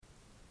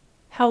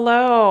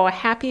Hello,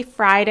 happy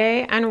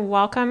Friday, and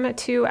welcome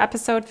to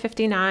episode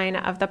 59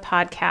 of the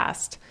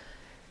podcast.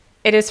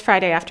 It is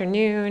Friday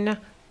afternoon.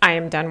 I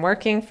am done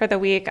working for the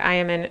week. I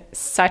am in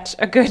such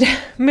a good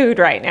mood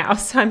right now,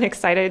 so I'm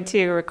excited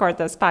to record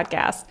this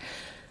podcast.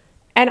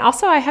 And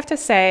also, I have to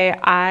say,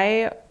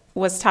 I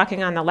was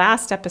talking on the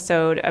last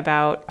episode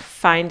about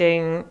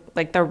finding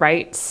like the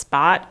right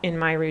spot in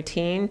my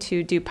routine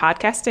to do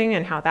podcasting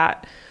and how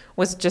that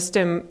was just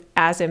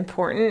as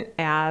important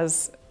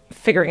as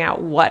figuring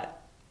out what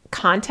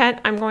content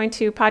I'm going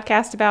to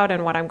podcast about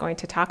and what I'm going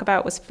to talk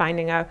about. Was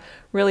finding a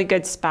really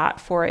good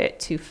spot for it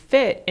to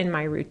fit in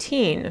my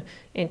routine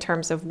in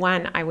terms of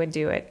when I would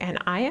do it. And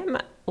I am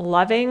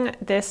loving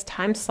this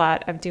time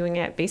slot of doing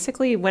it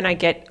basically when I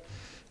get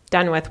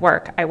done with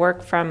work. I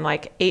work from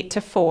like 8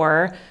 to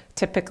 4.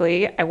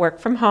 Typically, I work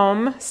from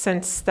home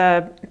since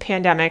the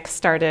pandemic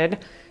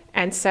started.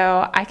 And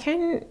so I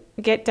can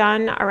get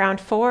done around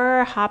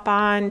 4, hop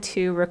on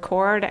to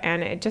record,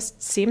 and it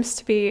just seems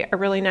to be a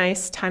really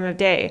nice time of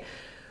day,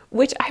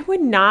 which I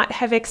would not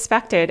have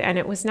expected. And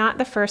it was not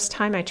the first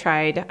time I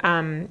tried,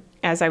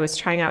 as I was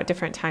trying out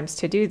different times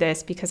to do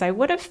this, because I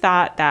would have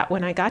thought that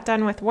when I got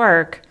done with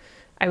work,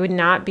 I would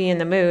not be in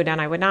the mood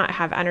and I would not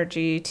have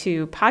energy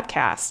to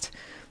podcast.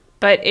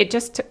 But it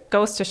just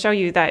goes to show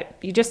you that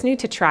you just need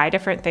to try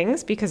different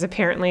things, because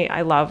apparently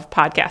I love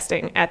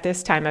podcasting at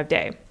this time of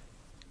day.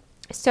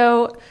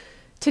 So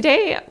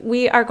today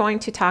we are going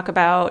to talk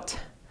about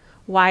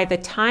why the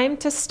time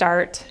to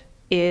start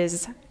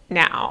is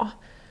now.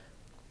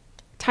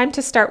 Time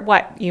to start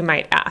what, you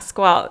might ask?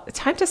 Well,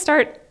 time to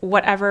start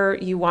whatever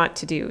you want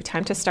to do.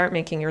 Time to start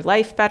making your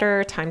life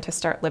better. Time to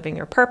start living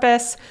your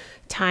purpose.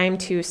 Time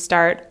to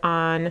start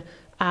on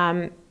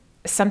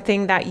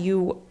something that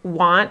you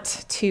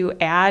want to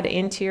add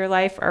into your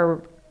life,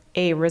 or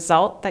a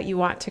result that you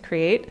want to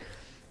create.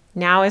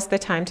 Now is the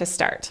time to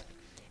start.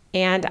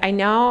 And I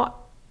know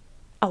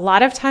a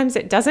lot of times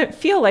it doesn't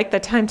feel like the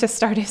time to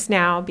start is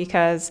now,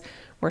 because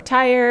we're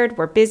tired,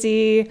 we're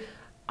busy,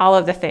 all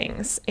of the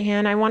things.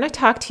 And I want to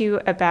talk to you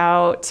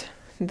about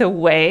the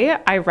way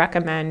I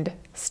recommend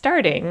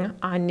starting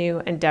on new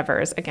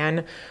endeavors.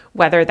 Again,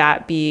 whether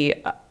that be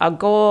a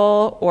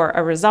goal or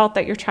a result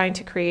that you're trying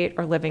to create,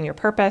 or living your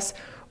purpose,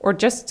 or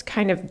just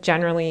kind of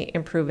generally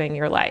improving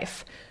your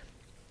life.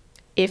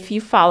 If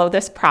you follow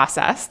this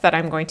process that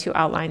I'm going to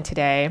outline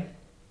today,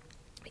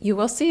 you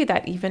will see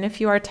that even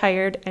if you are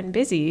tired and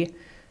busy,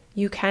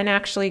 you can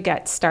actually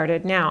get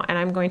started now. And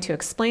I'm going to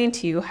explain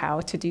to you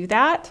how to do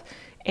that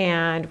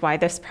and why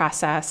this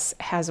process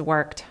has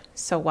worked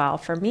so well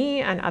for me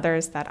and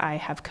others that I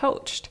have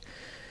coached.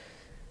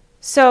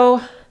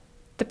 So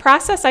the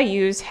process I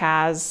use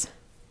has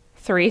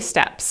 3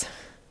 steps.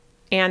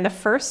 And the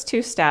first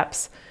 2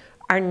 steps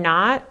are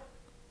not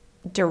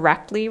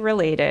directly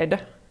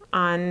related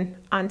on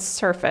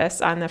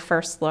surface, on the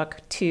first look,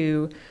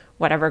 to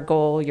whatever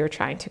goal you're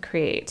trying to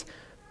create.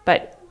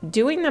 But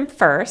doing them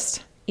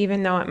first,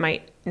 even though it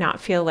might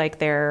not feel like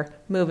they're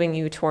moving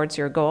you towards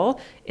your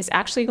goal, is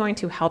actually going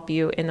to help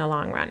you in the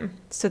long run.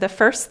 So the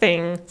first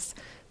things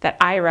that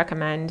I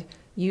recommend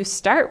you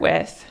start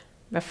with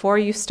before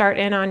you start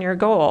in on your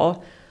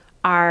goal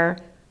are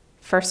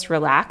first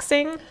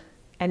relaxing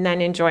and then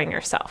enjoying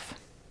yourself.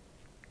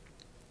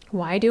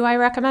 Why do I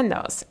recommend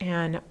those,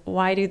 and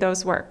why do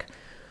those work?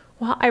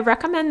 Well, I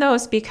recommend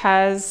those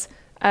because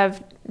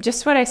of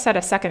just what I said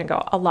a second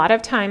ago. A lot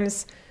of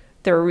times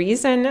the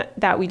reason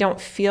that we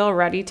don't feel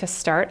ready to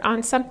start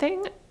on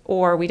something,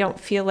 or we don't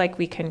feel like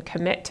we can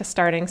commit to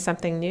starting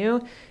something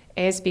new,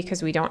 is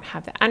because we don't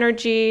have the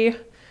energy.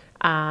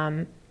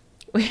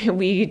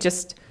 We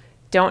just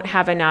don't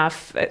have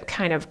enough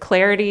kind of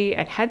clarity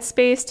and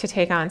headspace to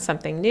take on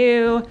something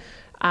new.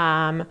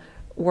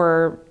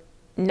 We're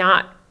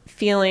not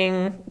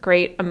feeling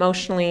great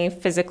emotionally,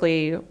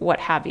 physically, what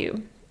have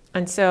you.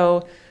 And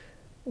so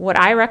what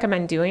I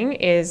recommend doing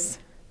is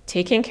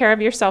taking care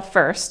of yourself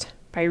first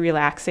by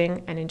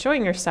relaxing and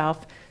enjoying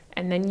yourself,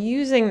 and then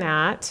using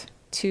that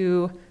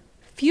to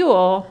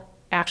fuel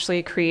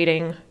actually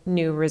creating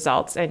new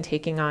results and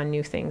taking on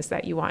new things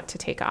that you want to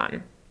take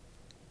on.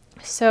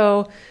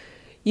 So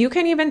you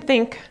can even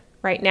think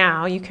right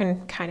now, you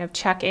can kind of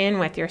check in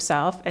with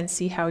yourself and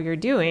see how you're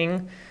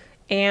doing.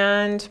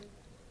 And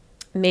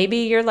maybe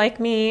you're like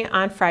me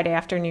on Friday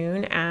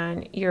afternoon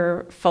and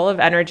you're full of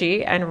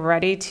energy and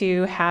ready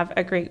to have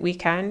a great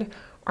weekend.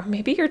 Or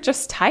maybe you're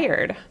just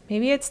tired.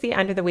 Maybe it's the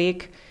end of the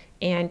week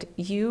and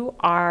you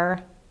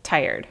are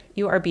tired.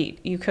 You are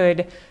beat. You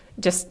could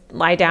just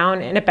lie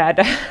down in a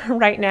bed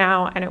right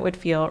now and it would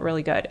feel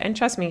really good. And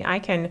trust me, I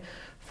can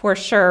for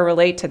sure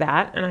relate to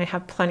that. And I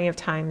have plenty of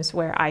times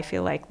where I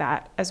feel like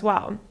that as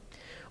well.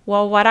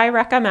 Well, what I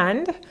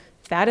recommend,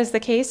 if that is the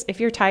case, if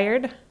you're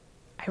tired,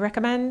 I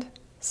recommend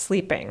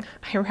sleeping.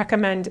 I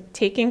recommend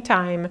taking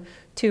time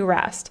to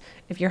rest.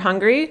 If you're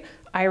hungry,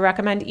 I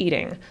recommend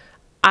eating.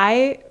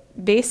 I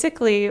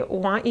basically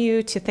want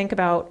you to think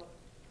about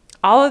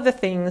all of the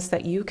things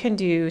that you can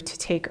do to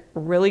take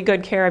really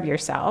good care of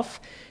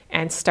yourself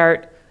and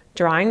start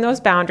drawing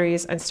those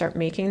boundaries and start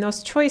making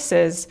those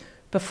choices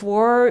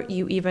before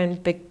you even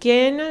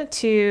begin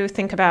to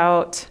think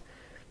about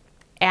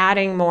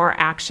adding more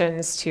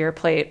actions to your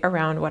plate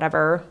around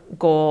whatever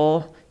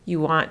goal you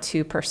want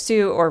to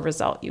pursue or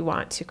result you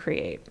want to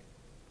create.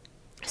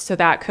 So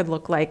that could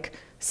look like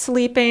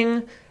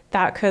sleeping.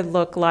 That could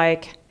look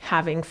like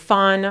having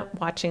fun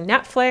watching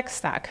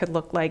Netflix. That could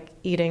look like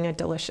eating a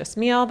delicious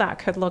meal. That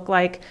could look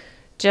like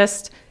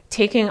just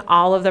taking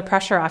all of the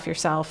pressure off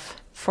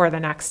yourself for the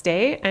next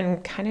day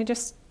and kind of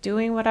just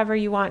doing whatever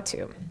you want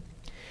to.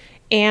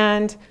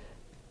 And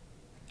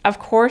of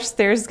course,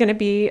 there's going to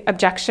be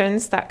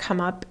objections that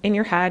come up in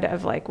your head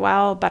of like,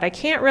 well, but I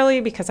can't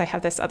really because I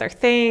have this other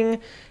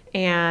thing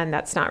and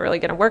that's not really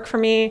going to work for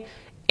me.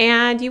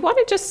 And you want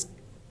to just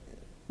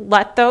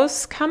let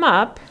those come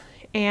up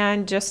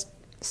and just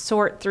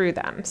sort through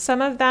them.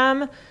 Some of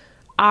them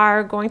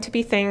are going to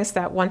be things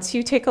that once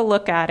you take a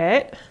look at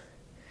it,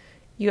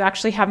 you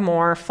actually have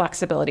more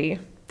flexibility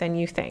than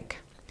you think.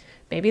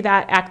 Maybe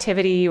that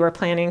activity you were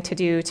planning to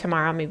do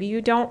tomorrow, maybe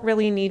you don't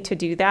really need to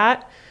do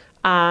that.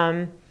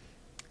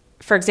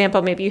 For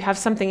example, maybe you have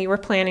something you were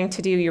planning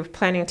to do. You're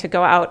planning to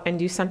go out and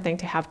do something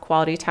to have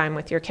quality time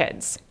with your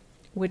kids,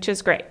 which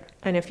is great.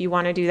 And if you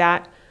want to do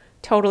that,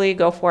 totally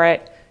go for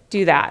it.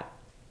 Do that.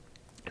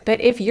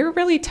 But if you're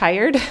really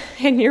tired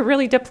and you're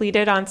really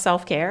depleted on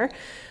self-care,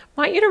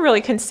 I want you to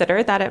really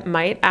consider that it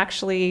might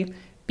actually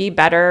be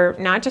better,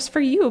 not just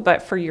for you,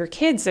 but for your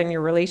kids and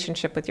your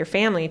relationship with your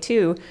family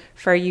too,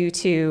 for you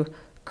to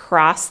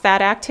cross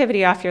that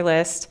activity off your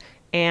list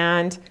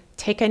and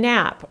take a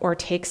nap or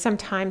take some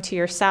time to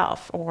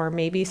yourself, or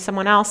maybe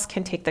someone else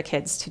can take the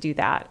kids to do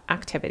that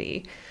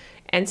activity.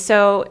 And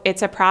so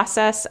it's a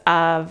process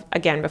of,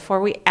 again,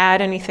 before we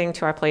add anything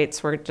to our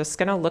plates, we're just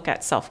going to look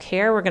at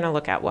self-care. We're going to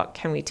look at what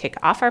can we take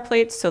off our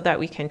plates so that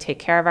we can take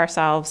care of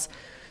ourselves,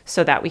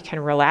 so that we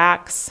can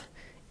relax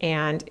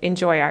and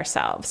enjoy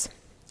ourselves.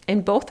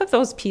 And both of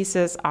those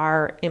pieces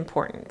are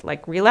important.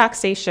 Like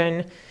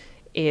relaxation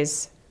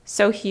is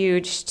so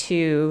huge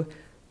to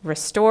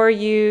restore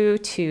you,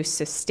 to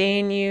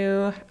sustain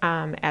you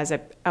as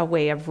a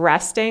way of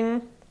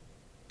resting.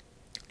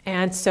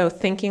 And so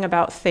thinking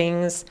about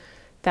things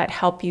that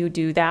help you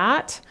do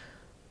that,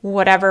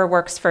 whatever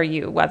works for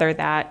you, whether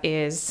that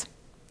is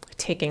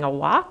taking a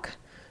walk,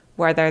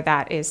 whether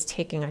that is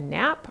taking a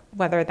nap,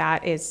 whether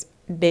that is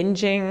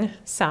binging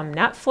some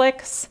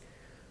Netflix,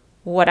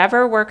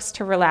 whatever works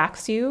to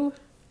relax you,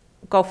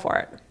 go for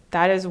it.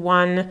 That is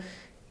one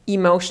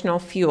emotional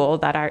fuel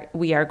that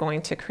we are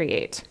going to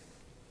create.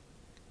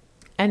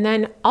 And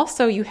then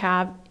also you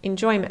have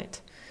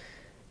enjoyment.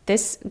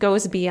 This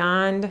goes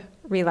beyond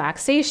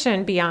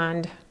relaxation,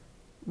 beyond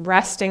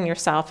resting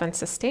yourself and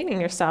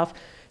sustaining yourself,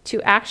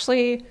 to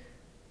actually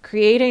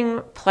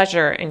creating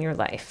pleasure in your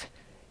life,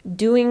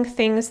 doing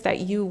things that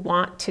you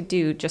want to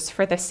do just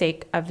for the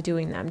sake of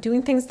doing them,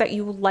 doing things that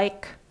you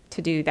like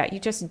to do, that you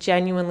just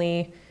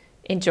genuinely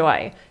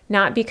enjoy,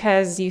 not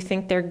because you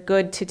think they're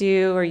good to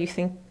do or you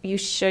think you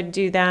should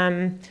do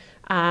them,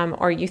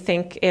 or you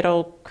think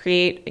it'll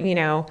create,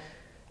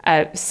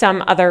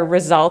 some other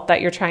result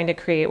that you're trying to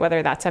create,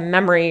 whether that's a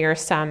memory or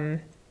some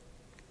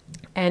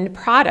end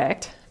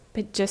product,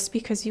 but just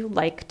because you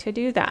like to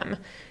do them.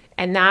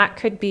 And that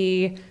could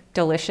be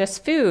delicious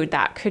food.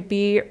 That could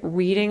be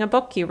reading a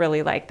book you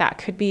really like. That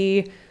could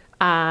be,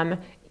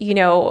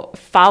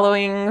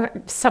 following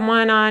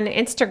someone on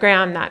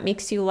Instagram that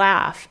makes you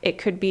laugh. It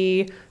could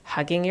be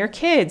hugging your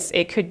kids.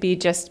 It could be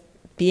just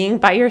being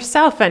by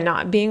yourself and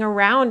not being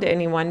around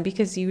anyone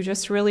because you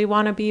just really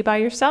want to be by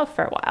yourself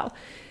for a while.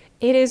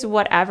 It is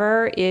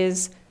whatever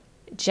is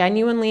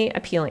genuinely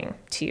appealing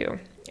to you.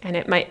 And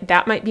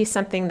that might be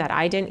something that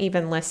I didn't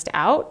even list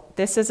out.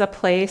 This is a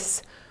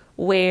place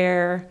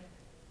where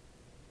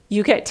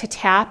you get to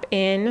tap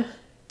in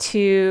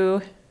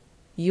to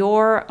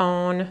your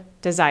own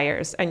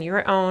desires and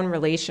your own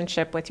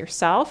relationship with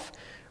yourself,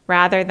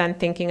 rather than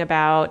thinking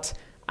about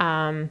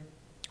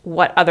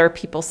what other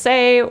people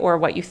say or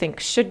what you think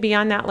should be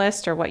on that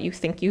list or what you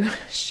think you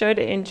should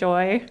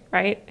enjoy,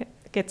 right?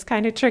 It gets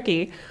kind of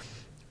tricky.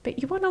 But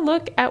you want to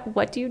look at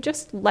what do you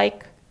just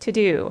like to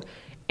do.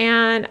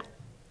 And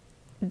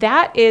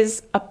that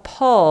is a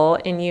pull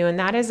in you, and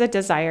that is a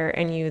desire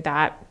in you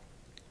that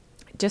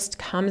just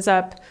comes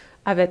up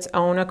of its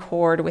own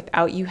accord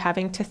without you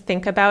having to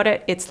think about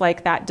it. It's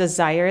like that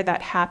desire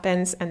that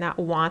happens and that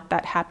want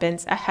that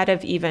happens ahead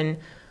of even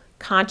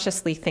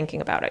consciously thinking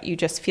about it. You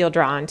just feel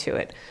drawn to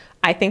it.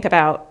 I think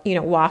about,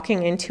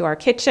 walking into our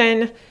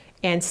kitchen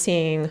and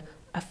seeing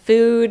a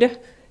food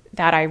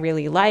that I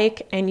really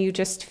like, and you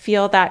just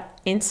feel that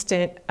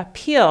instant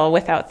appeal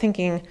without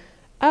thinking,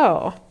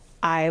 oh,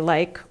 I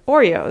like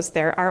Oreos.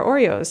 There are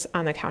Oreos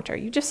on the counter.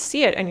 You just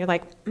see it and you're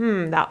like,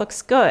 that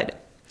looks good.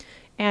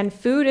 And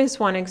food is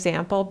one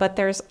example, but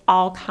there's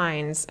all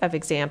kinds of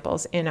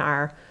examples in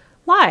our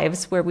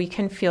lives where we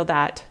can feel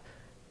that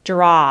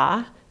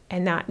draw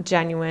and that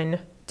genuine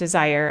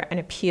desire and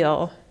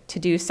appeal to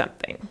do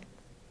something.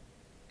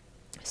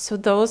 So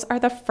those are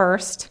the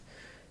first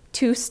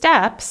two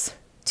steps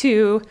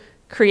to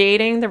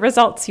creating the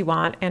results you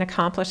want and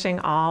accomplishing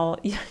all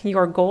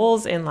your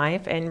goals in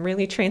life and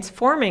really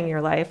transforming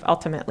your life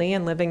ultimately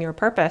and living your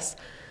purpose,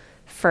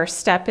 first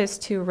step is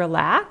to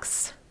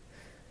relax.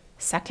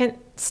 Second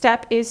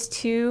step is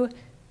to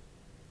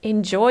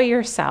enjoy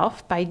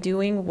yourself by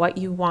doing what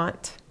you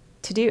want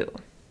to do.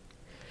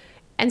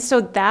 And so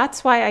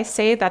that's why I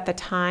say that the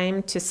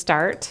time to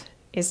start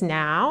is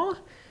now,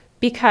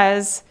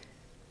 because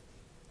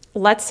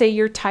let's say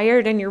you're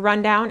tired and you're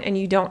run down and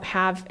you don't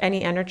have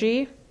any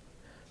energy.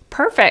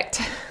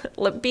 Perfect.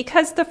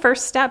 Because the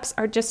first steps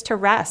are just to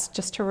rest,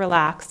 just to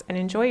relax and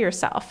enjoy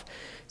yourself.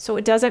 So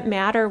it doesn't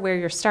matter where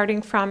you're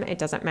starting from. It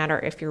doesn't matter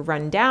if you're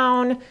run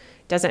down.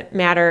 It doesn't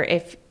matter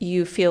if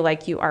you feel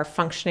like you are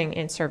functioning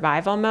in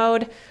survival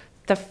mode.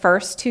 The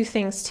first two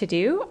things to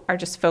do are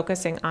just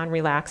focusing on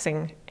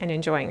relaxing and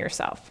enjoying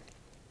yourself.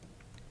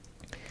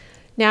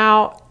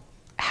 Now,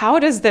 how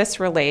does this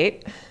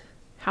relate?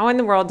 How in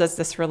the world does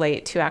this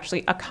relate to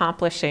actually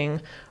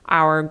accomplishing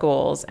our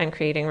goals and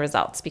creating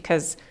results?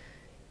 Because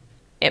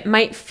it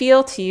might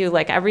feel to you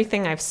like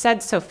everything I've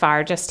said so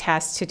far just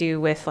has to do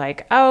with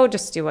like, oh,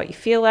 just do what you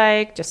feel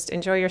like, just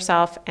enjoy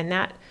yourself. And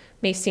that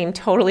may seem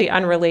totally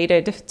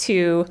unrelated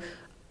to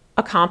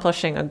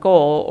accomplishing a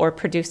goal or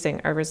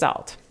producing a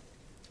result.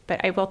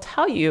 But I will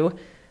tell you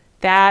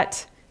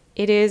that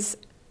it is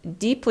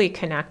deeply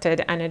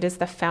connected and it is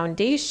the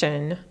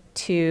foundation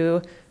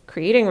to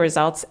creating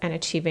results and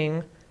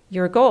achieving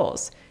your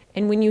goals.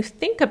 And when you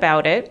think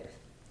about it,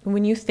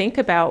 when you think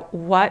about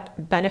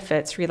what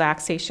benefits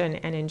relaxation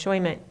and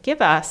enjoyment give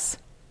us,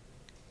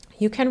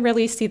 you can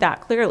really see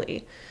that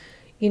clearly.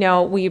 You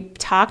know, we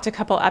talked a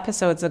couple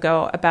episodes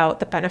ago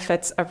about the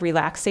benefits of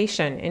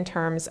relaxation in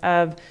terms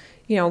of,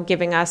 you know,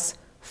 giving us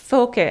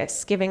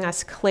focus, giving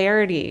us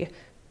clarity,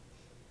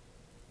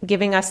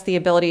 giving us the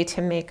ability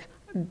to make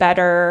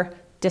better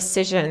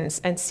decisions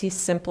and see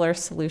simpler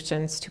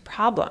solutions to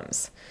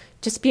problems.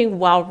 Just being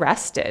well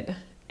rested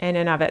in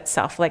and of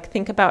itself. Like,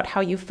 think about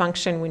how you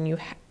function when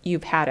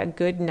you've had a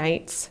good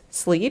night's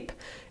sleep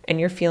and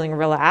you're feeling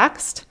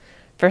relaxed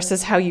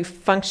versus how you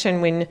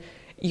function when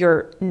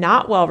you're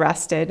not well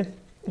rested,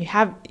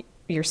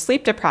 you're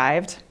sleep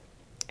deprived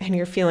and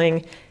you're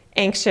feeling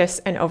anxious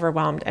and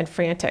overwhelmed and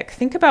frantic.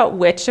 Think about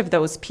which of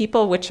those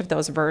people, which of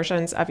those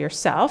versions of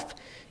yourself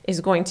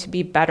is going to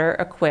be better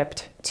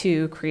equipped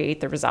to create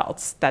the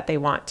results that they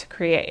want to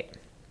create.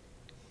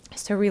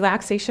 So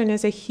relaxation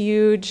is a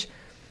huge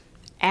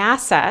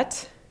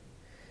asset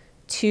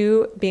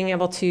to being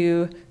able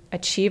to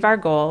achieve our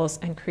goals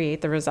and create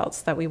the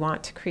results that we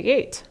want to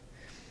create.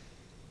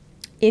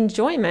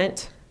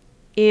 Enjoyment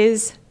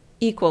is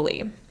equally.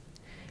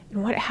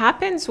 And what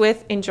happens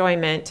with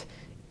enjoyment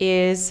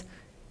is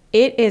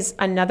it is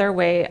another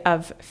way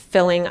of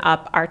filling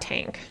up our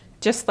tank.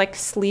 Just like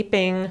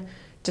sleeping,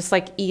 just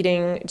like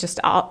eating,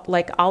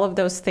 all of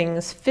those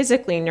things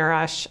physically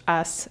nourish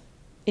us.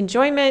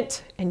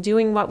 Enjoyment and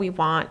doing what we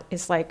want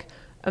is like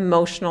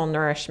emotional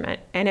nourishment.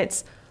 And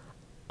it's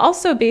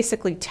also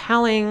basically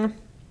telling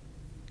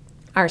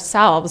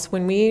ourselves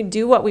when we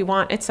do what we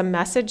want, it's a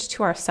message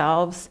to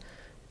ourselves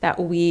that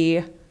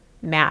we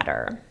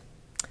matter.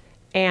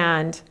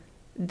 And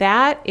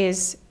that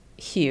is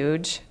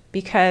huge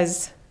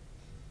because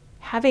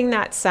having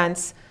that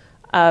sense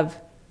of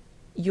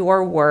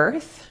your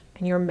worth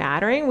and your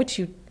mattering, which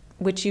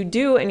you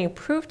do and you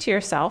prove to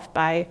yourself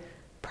by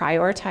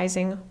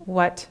prioritizing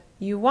what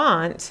you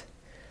want,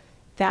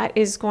 that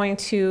is going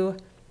to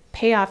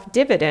pay off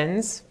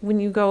dividends when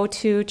you go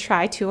to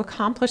try to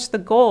accomplish the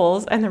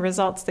goals and the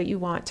results that you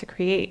want to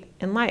create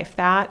in life.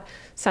 That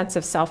sense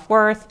of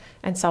self-worth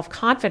and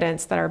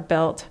self-confidence that are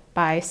built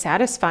by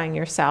satisfying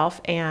yourself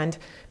and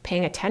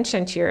paying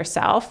attention to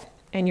yourself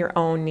and your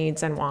own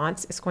needs and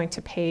wants is going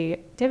to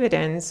pay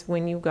dividends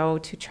when you go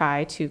to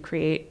try to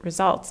create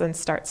results and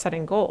start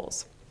setting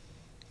goals.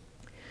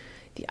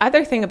 The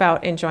other thing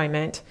about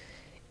enjoyment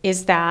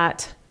is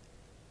that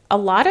a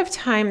lot of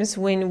times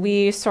when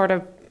we sort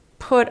of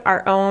put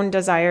our own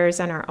desires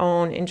and our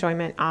own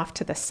enjoyment off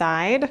to the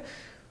side,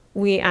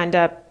 we end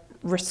up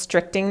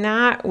restricting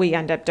that. We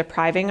end up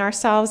depriving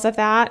ourselves of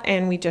that.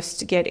 And we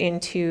just get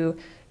into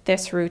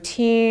this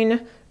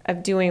routine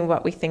of doing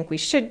what we think we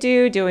should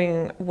do,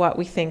 doing what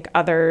we think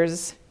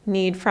others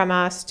need from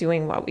us,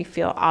 doing what we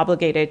feel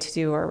obligated to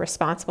do or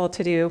responsible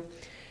to do.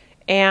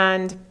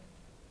 And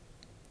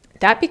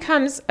that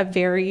becomes a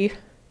very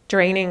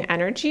draining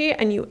energy,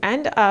 and you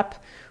end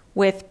up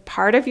with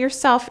part of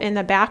yourself in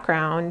the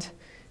background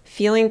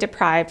feeling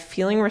deprived,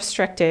 feeling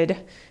restricted,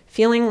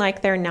 feeling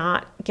like they're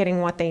not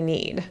getting what they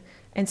need.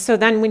 And so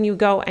then when you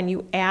go and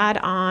you add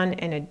on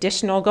an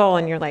additional goal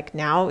and you're like,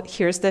 now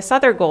here's this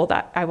other goal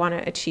that I want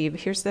to achieve,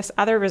 here's this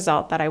other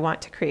result that I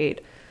want to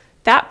create,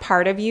 that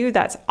part of you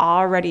that's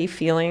already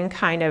feeling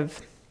kind of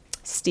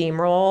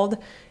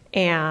steamrolled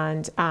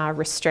and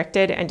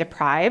restricted and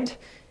deprived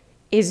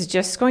is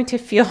just going to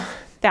feel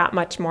that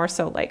much more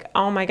so like,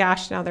 oh my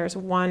gosh, now there's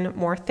one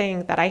more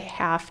thing that I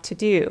have to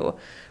do,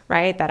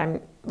 right? That I'm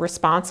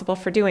responsible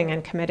for doing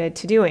and committed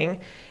to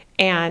doing.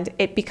 And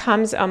it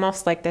becomes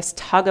almost like this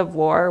tug of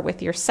war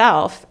with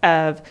yourself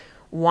of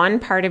one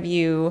part of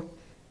you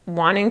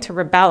wanting to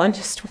rebel and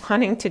just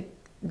wanting to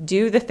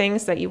do the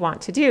things that you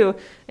want to do,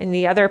 and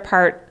the other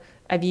part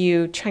of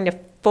you trying to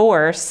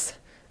force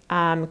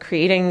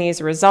creating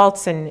these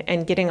results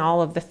and getting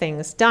all of the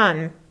things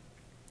done.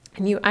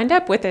 And you end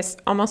up with this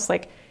almost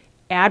like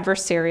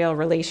adversarial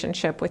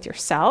relationship with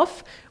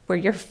yourself where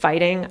you're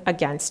fighting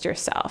against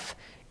yourself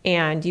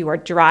and you are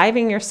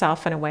driving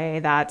yourself in a way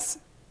that's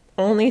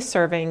only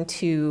serving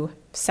to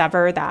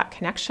sever that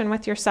connection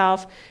with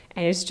yourself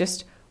and is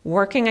just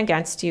working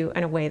against you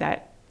in a way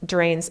that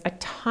drains a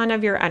ton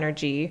of your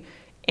energy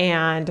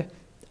and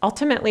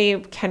ultimately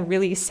can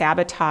really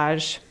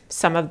sabotage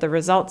some of the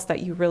results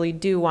that you really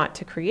do want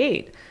to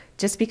create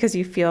just because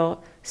you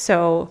feel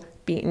so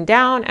beaten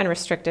down and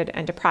restricted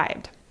and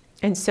deprived.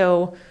 And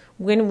so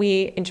when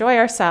we enjoy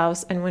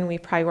ourselves and when we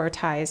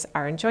prioritize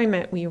our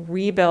enjoyment, we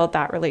rebuild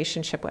that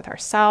relationship with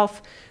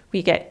ourselves.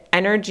 We get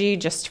energy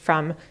just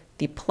from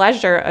the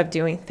pleasure of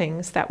doing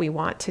things that we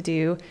want to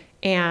do,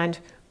 and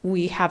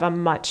we have a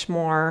much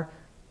more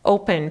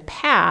open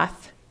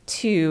path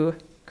to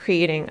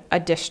creating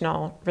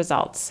additional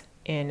results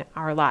in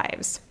our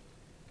lives.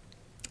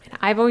 And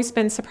I've always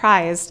been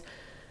surprised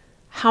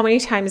how many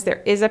times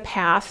there is a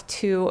path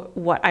to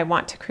what I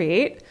want to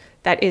create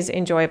that is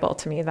enjoyable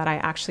to me, that I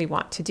actually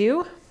want to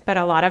do. But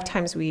a lot of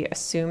times we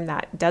assume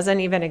that doesn't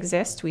even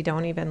exist. We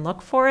don't even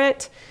look for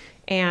it.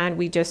 And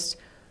we just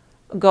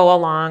go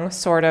along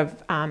sort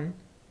of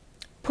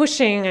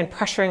pushing and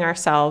pressuring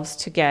ourselves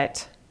to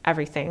get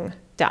everything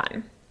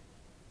done.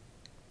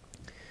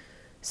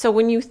 So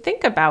when you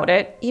think about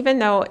it, even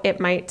though it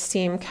might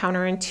seem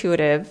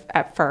counterintuitive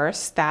at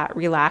first that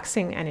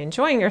relaxing and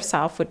enjoying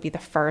yourself would be the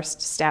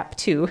first step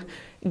to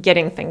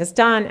getting things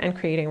done and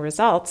creating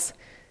results,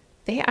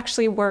 they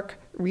actually work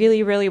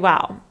really, really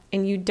well.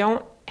 And you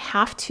don't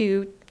have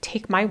to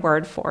take my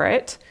word for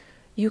it.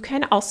 You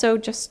can also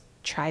just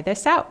try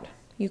this out.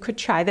 You could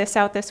try this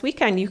out this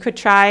weekend. You could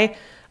try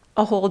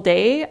a whole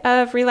day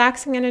of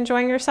relaxing and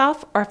enjoying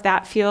yourself, or if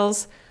that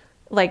feels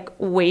like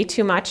way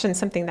too much and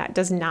something that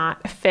does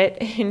not fit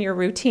in your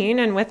routine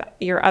and with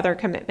your other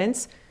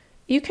commitments,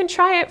 you can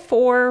try it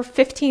for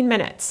 15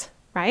 minutes,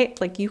 right?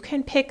 Like you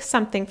can pick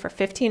something for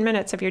 15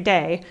 minutes of your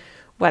day,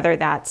 whether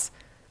that's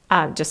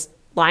just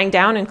lying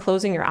down and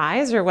closing your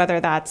eyes, or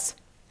whether that's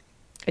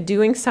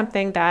doing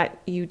something that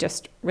you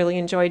just really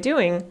enjoy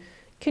doing. You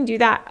can do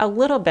that a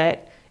little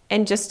bit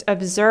and just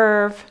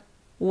observe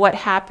what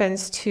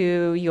happens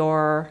to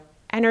your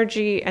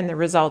energy and the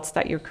results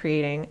that you're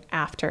creating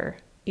after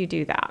you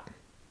do that.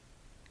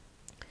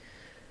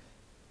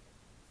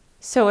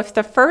 So if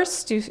the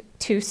first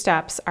two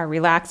steps are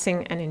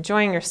relaxing and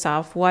enjoying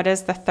yourself, what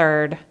is the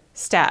third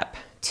step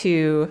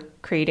to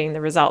creating the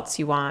results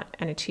you want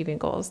and achieving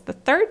goals? The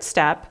third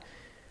step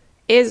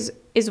is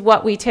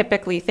what we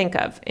typically think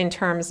of in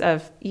terms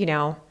of,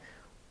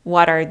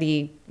 what are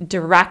the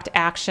direct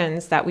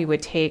actions that we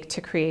would take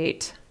to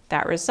create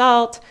that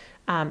result.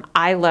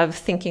 I love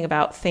thinking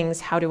about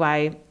things. How do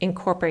I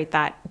incorporate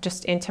that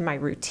just into my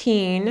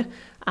routine?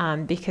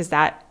 Because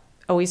that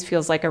always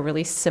feels like a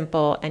really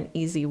simple and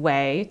easy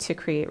way to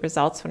create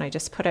results when I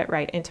just put it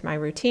right into my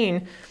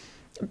routine.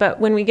 But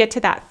when we get to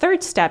that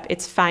third step,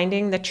 it's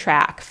finding the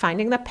track,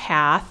 finding the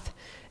path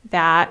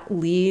that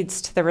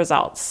leads to the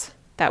results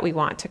that we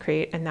want to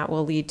create and that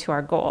will lead to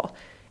our goal.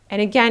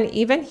 And again,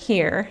 even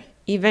here,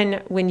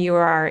 even when you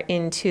are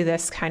into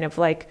this kind of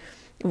like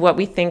what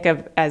we think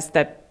of as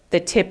the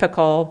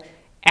typical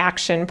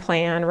action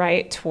plan,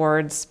 right,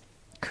 towards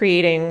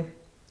creating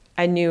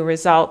a new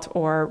result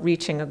or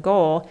reaching a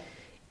goal,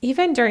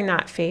 even during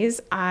that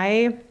phase,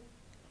 I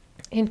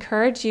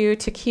encourage you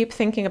to keep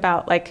thinking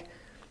about like,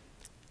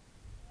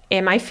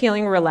 am I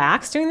feeling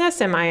relaxed doing this?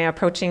 Am I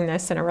approaching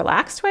this in a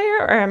relaxed way,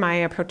 or am I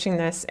approaching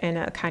this in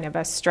a kind of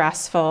a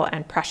stressful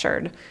and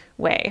pressured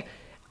way?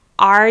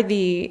 Are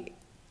the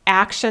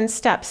action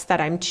steps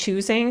that I'm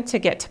choosing to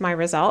get to my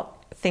result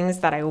things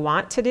that I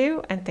want to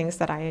do and things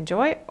that I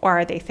enjoy, or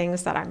are they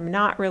things that I'm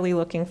not really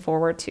looking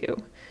forward to,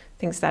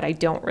 things that I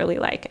don't really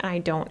like and I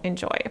don't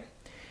enjoy?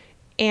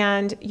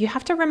 And you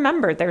have to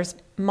remember there's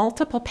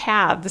multiple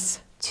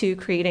paths to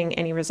creating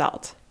any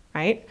result,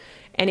 right?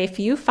 And if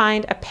you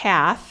find a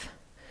path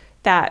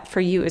that for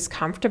you is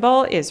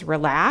comfortable, is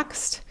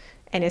relaxed,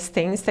 and is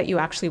things that you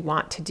actually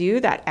want to do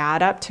that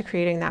add up to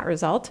creating that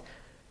result,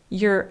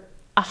 you're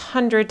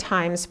 100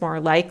 times more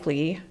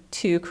likely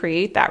to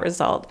create that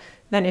result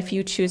than if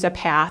you choose a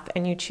path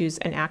and you choose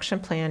an action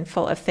plan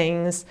full of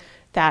things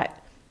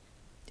that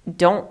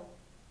don't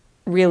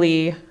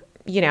really,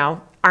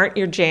 aren't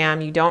your jam,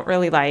 you don't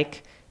really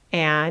like,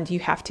 and you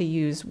have to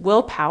use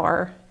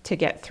willpower to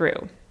get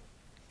through.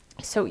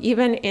 So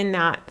even in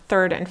that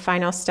third and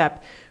final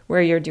step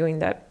where you're doing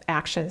the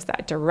actions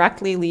that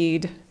directly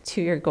lead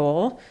to your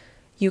goal,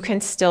 you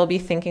can still be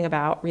thinking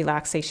about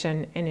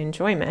relaxation and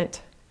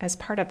enjoyment as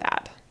part of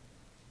that.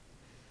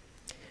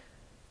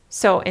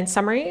 So in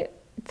summary,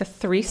 the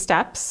 3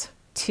 steps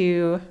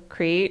to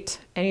create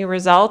any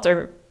result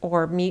or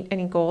or meet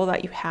any goal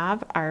that you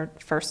have are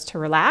first to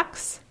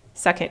relax,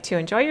 second to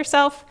enjoy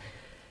yourself,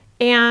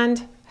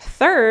 and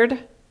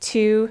third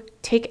to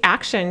take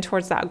action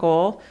towards that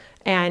goal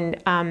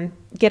and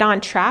get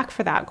on track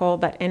for that goal,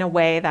 but in a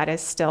way that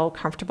is still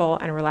comfortable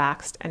and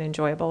relaxed and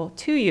enjoyable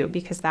to you,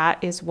 because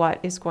that is what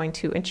is going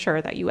to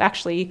ensure that you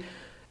actually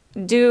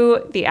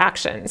do the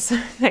actions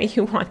that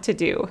you want to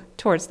do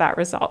towards that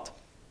result.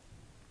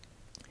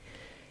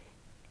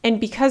 And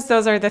because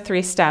those are the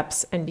 3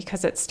 steps, and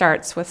because it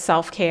starts with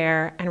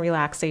self-care and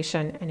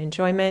relaxation and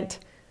enjoyment,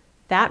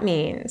 that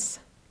means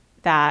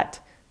that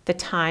the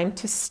time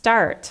to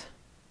start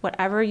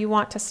whatever you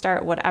want to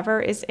start, whatever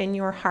is in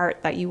your heart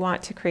that you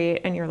want to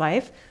create in your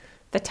life,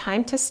 the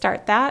time to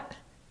start that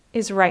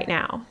is right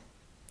now.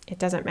 It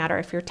doesn't matter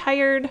if you're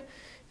tired.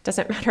 It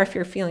doesn't matter if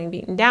you're feeling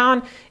beaten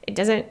down. It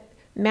doesn't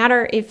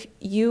matter if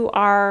you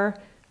are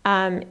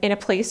in a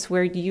place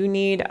where you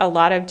need a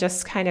lot of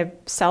just kind of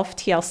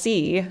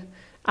self-TLC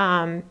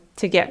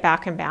to get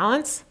back in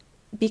balance,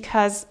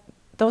 because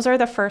those are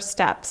the first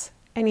steps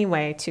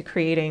anyway to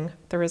creating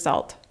the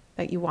result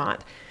that you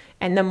want.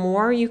 And the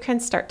more you can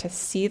start to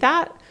see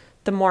that,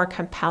 the more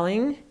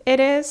compelling it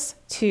is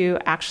to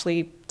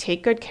actually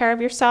take good care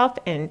of yourself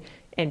and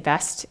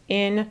invest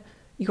in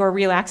your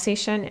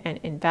relaxation and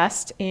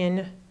invest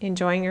in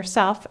enjoying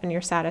yourself and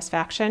your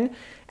satisfaction.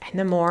 And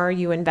the more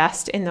you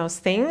invest in those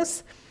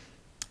things,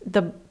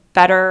 the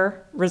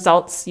better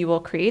results you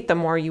will create, the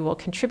more you will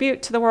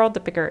contribute to the world,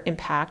 the bigger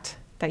impact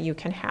that you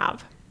can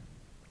have.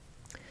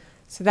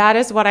 So that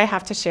is what I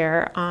have to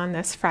share on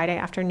this Friday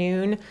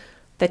afternoon.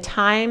 The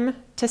time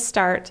to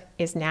start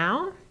is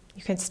now.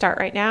 You can start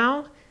right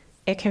now.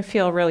 It can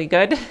feel really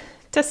good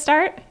to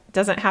start. It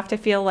doesn't have to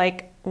feel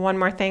like one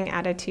more thing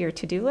added to your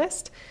to-do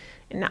list.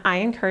 And I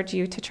encourage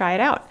you to try it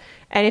out.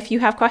 And if you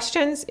have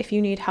questions, if you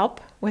need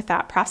help with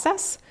that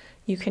process,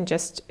 you can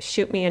just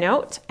shoot me a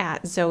note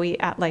at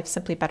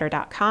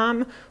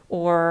zoe@lifesimplybetter.com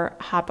or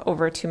hop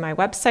over to my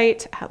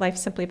website at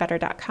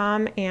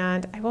lifesimplybetter.com,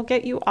 and I will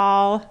get you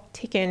all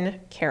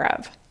taken care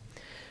of.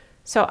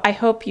 So I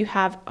hope you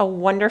have a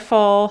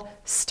wonderful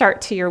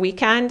start to your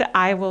weekend.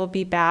 I will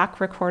be back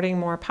recording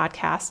more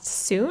podcasts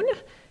soon,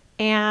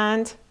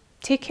 and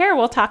take care.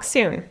 We'll talk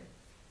soon.